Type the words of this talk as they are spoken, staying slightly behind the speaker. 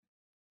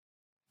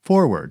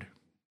Foreword,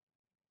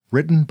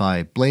 written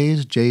by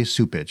Blase J.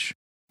 Cupich,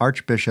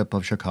 Archbishop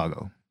of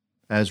Chicago,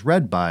 as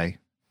read by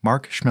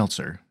Mark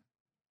Schmelzer.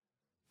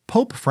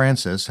 Pope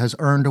Francis has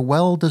earned a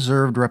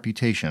well-deserved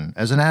reputation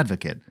as an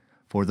advocate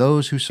for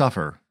those who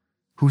suffer,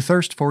 who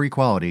thirst for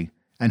equality,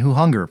 and who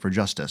hunger for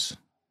justice.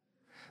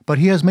 But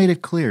he has made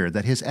it clear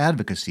that his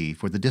advocacy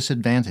for the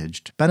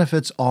disadvantaged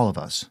benefits all of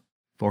us,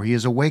 for he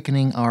is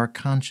awakening our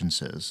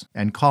consciences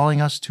and calling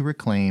us to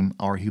reclaim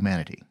our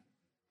humanity.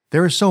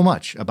 There is so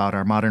much about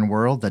our modern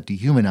world that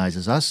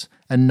dehumanizes us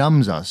and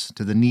numbs us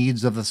to the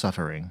needs of the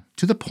suffering,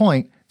 to the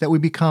point that we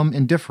become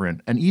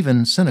indifferent and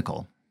even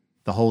cynical.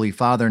 The Holy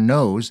Father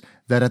knows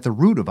that at the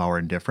root of our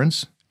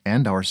indifference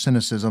and our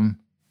cynicism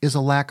is a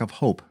lack of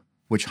hope,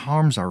 which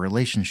harms our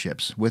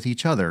relationships with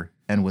each other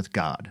and with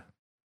God.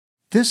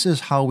 This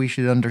is how we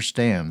should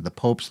understand the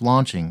Pope's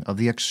launching of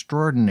the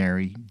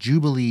extraordinary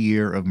Jubilee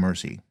Year of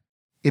Mercy.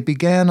 It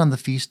began on the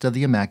Feast of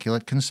the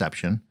Immaculate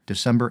Conception,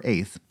 December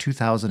 8,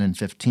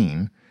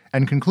 2015,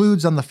 and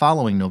concludes on the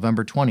following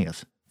November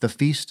 20th, the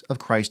Feast of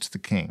Christ the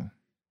King.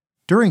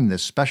 During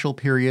this special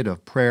period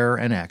of prayer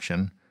and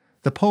action,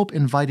 the Pope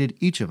invited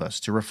each of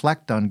us to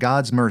reflect on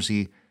God's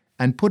mercy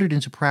and put it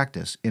into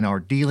practice in our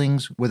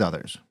dealings with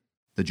others.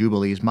 The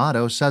Jubilee's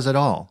motto says it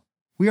all.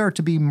 We are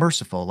to be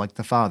merciful like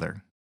the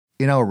Father.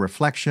 In our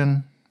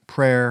reflection,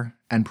 prayer,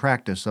 and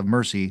practice of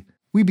mercy,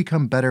 we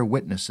become better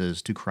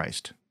witnesses to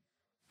Christ.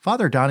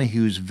 Father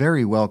Donahue's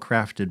very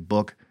well-crafted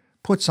book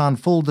puts on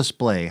full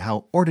display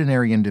how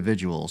ordinary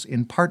individuals,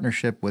 in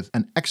partnership with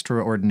an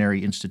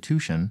extraordinary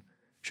institution,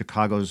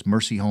 Chicago's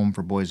Mercy Home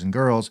for Boys and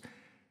Girls,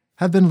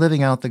 have been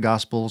living out the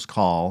Gospel's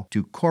call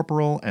to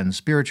corporal and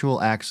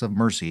spiritual acts of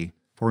mercy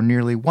for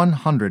nearly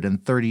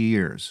 130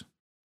 years.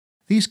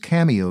 These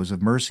cameos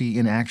of mercy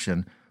in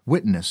action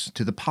witness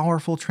to the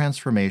powerful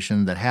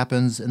transformation that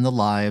happens in the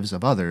lives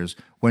of others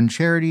when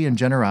charity and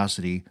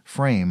generosity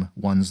frame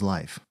one's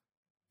life.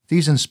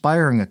 These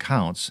inspiring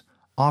accounts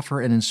offer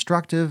an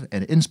instructive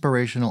and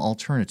inspirational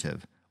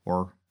alternative,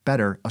 or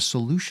better, a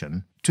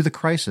solution, to the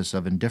crisis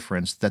of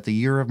indifference that the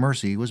Year of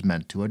Mercy was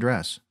meant to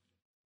address.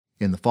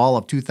 In the fall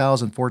of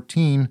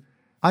 2014,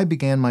 I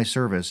began my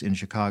service in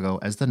Chicago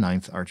as the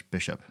 9th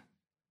Archbishop.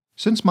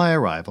 Since my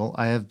arrival,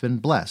 I have been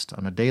blessed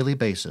on a daily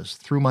basis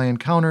through my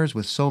encounters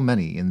with so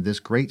many in this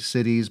great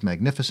city's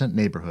magnificent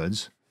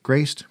neighborhoods,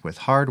 graced with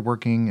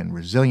hard-working and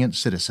resilient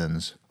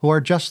citizens who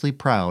are justly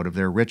proud of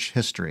their rich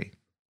history.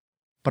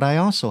 But I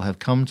also have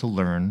come to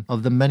learn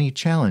of the many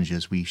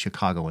challenges we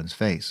Chicagoans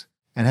face,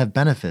 and have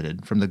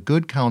benefited from the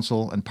good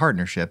counsel and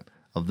partnership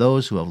of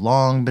those who have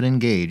long been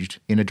engaged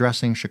in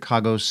addressing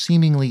Chicago's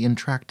seemingly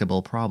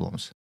intractable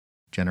problems: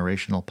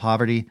 generational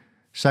poverty,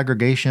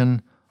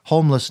 segregation,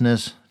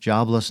 homelessness,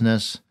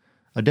 joblessness,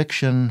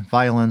 addiction,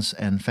 violence,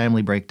 and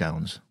family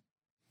breakdowns.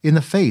 In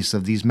the face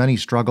of these many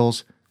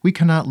struggles, we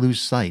cannot lose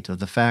sight of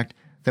the fact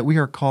that we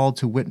are called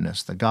to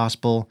witness the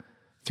gospel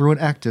through an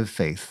active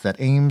faith that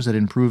aims at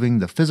improving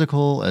the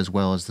physical as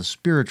well as the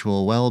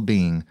spiritual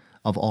well-being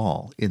of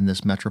all in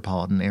this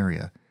metropolitan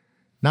area,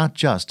 not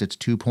just its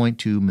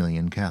 2.2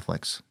 million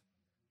Catholics.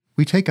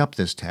 We take up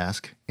this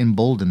task,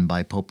 emboldened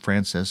by Pope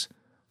Francis,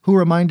 who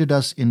reminded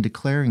us in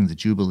declaring the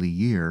Jubilee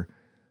year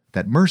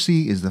that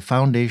mercy is the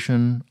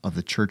foundation of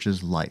the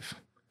Church's life.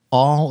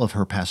 All of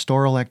her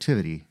pastoral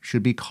activity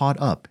should be caught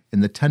up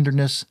in the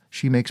tenderness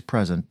she makes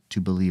present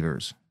to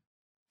believers.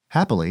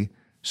 Happily,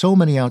 so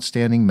many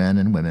outstanding men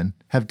and women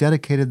have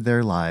dedicated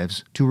their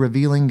lives to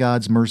revealing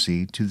God's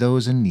mercy to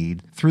those in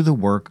need through the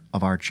work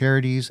of our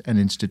charities and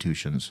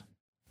institutions.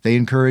 They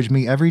encourage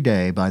me every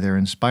day by their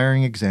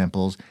inspiring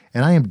examples,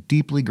 and I am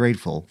deeply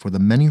grateful for the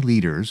many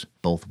leaders,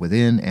 both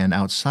within and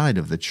outside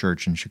of the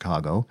Church in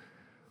Chicago,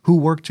 who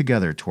work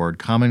together toward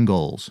common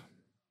goals.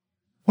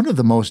 One of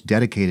the most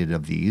dedicated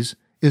of these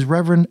is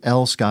Reverend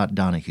L.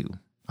 Donahue.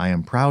 I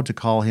am proud to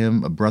call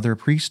him a brother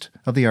priest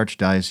of the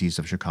Archdiocese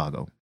of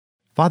Chicago.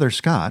 Father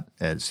Scott,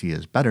 as he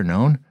is better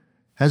known,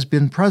 has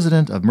been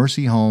president of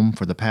Mercy Home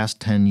for the past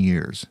 10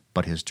 years,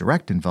 but his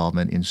direct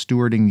involvement in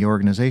stewarding the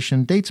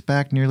organization dates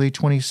back nearly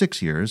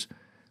 26 years,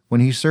 when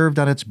he served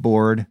on its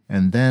board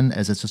and then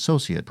as its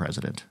associate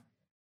president.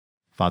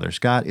 Father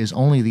Scott is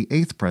only the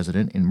 8th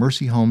president in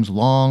Mercy Home's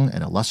long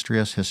and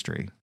illustrious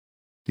history.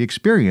 The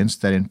experience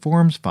that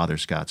informs Father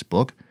Scott's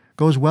book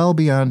goes well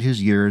beyond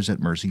his years at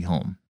Mercy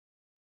Home.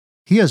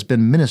 He has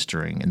been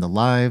ministering in the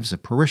lives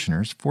of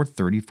parishioners for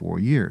 34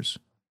 years.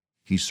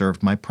 He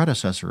served my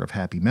predecessor of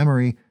happy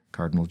memory,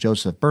 Cardinal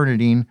Joseph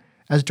Bernardine,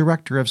 as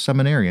director of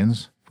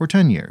seminarians for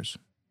 10 years.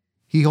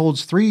 He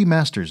holds 3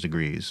 master's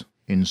degrees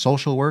in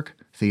social work,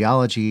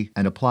 theology,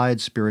 and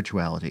applied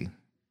spirituality.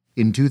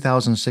 In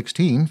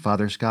 2016,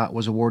 Father Scott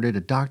was awarded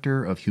a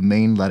Doctor of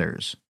Humane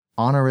Letters,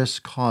 honoris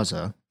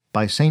causa,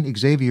 by St.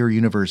 Xavier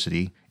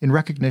University in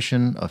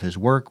recognition of his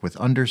work with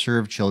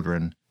underserved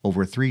children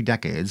over 3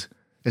 decades,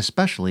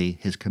 especially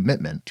his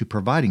commitment to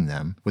providing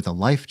them with a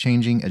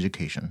life-changing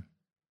education.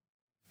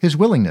 His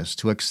willingness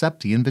to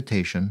accept the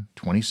invitation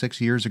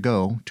 26 years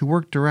ago to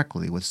work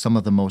directly with some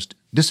of the most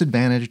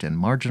disadvantaged and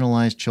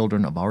marginalized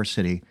children of our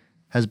city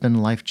has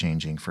been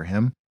life-changing for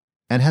him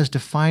and has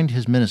defined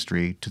his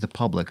ministry to the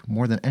public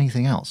more than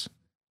anything else.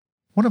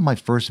 One of my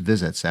first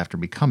visits after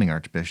becoming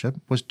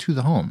Archbishop was to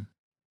the home.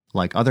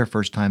 Like other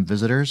first-time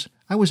visitors,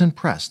 I was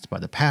impressed by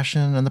the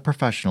passion and the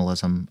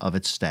professionalism of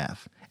its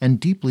staff, and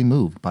deeply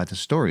moved by the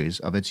stories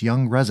of its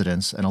young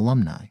residents and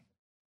alumni.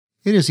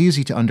 It is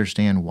easy to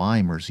understand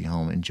why Mercy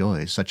Home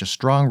enjoys such a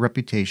strong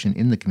reputation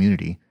in the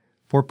community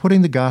for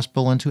putting the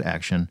gospel into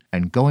action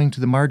and going to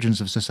the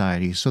margins of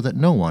society so that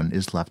no one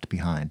is left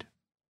behind.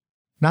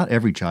 Not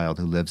every child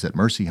who lives at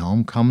Mercy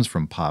Home comes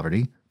from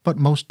poverty, but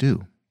most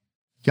do.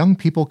 Young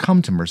people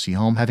come to Mercy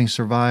Home having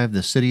survived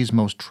the city's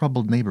most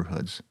troubled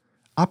neighborhoods,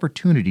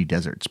 opportunity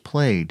deserts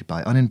plagued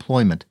by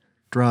unemployment,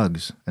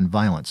 drugs, and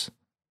violence.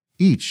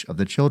 Each of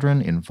the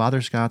children in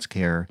Father Scott's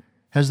care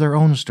has their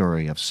own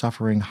story of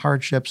suffering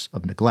hardships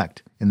of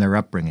neglect in their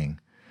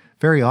upbringing,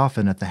 very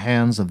often at the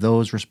hands of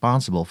those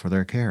responsible for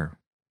their care.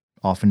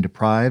 Often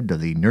deprived of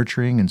the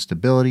nurturing and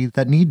stability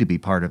that need to be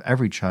part of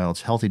every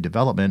child's healthy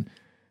development,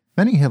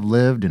 many have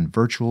lived in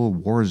virtual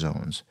war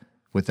zones,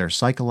 with their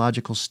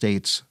psychological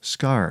states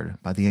scarred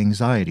by the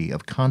anxiety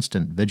of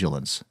constant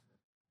vigilance.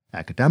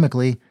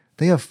 Academically,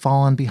 they have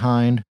fallen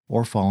behind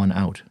or fallen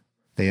out.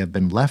 They have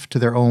been left to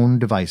their own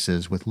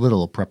devices with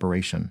little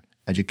preparation,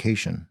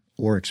 education,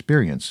 or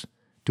experience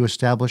to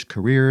establish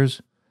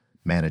careers,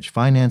 manage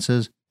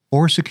finances,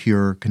 or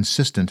secure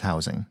consistent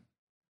housing.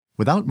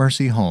 Without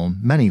Mercy Home,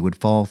 many would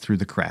fall through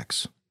the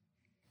cracks.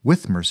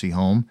 With Mercy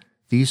Home,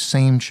 these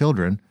same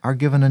children are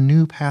given a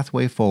new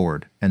pathway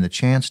forward and the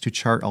chance to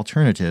chart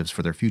alternatives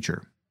for their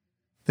future.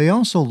 They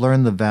also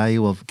learn the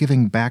value of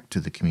giving back to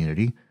the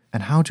community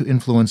and how to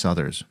influence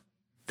others.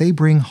 They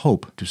bring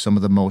hope to some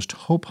of the most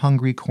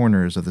hope-hungry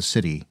corners of the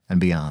city and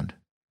beyond.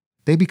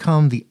 They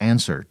become the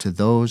answer to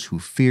those who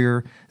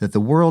fear that the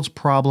world's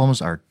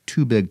problems are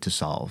too big to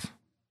solve.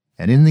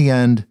 And in the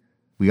end,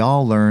 we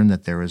all learn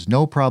that there is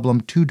no problem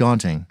too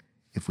daunting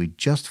if we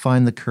just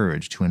find the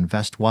courage to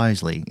invest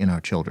wisely in our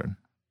children.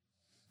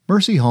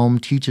 Mercy Home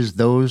teaches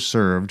those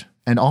served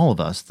and all of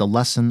us the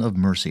lesson of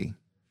mercy,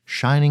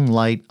 shining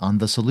light on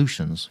the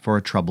solutions for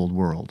a troubled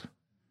world.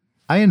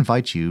 I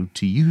invite you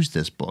to use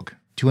this book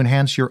to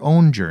enhance your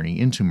own journey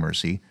into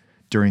mercy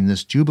during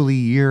this Jubilee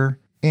year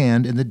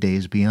and in the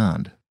days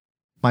beyond.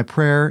 My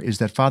prayer is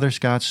that Father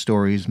Scott's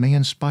stories may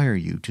inspire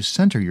you to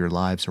center your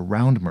lives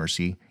around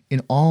mercy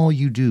in all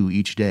you do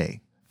each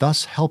day,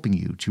 thus helping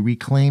you to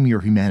reclaim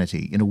your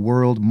humanity in a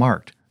world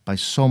marked by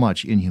so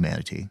much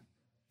inhumanity.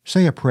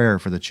 Say a prayer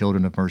for the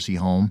children of Mercy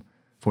Home,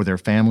 for their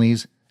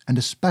families, and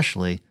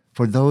especially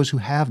for those who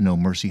have no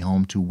Mercy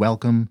Home to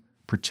welcome,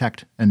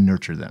 protect, and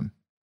nurture them.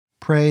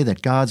 Pray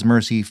that God's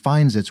mercy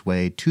finds its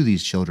way to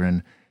these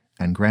children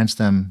and grants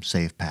them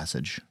safe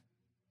passage.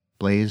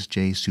 Blase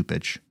J.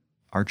 Cupich,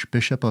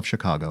 Archbishop of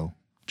Chicago,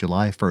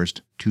 July 1,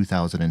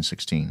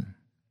 2016.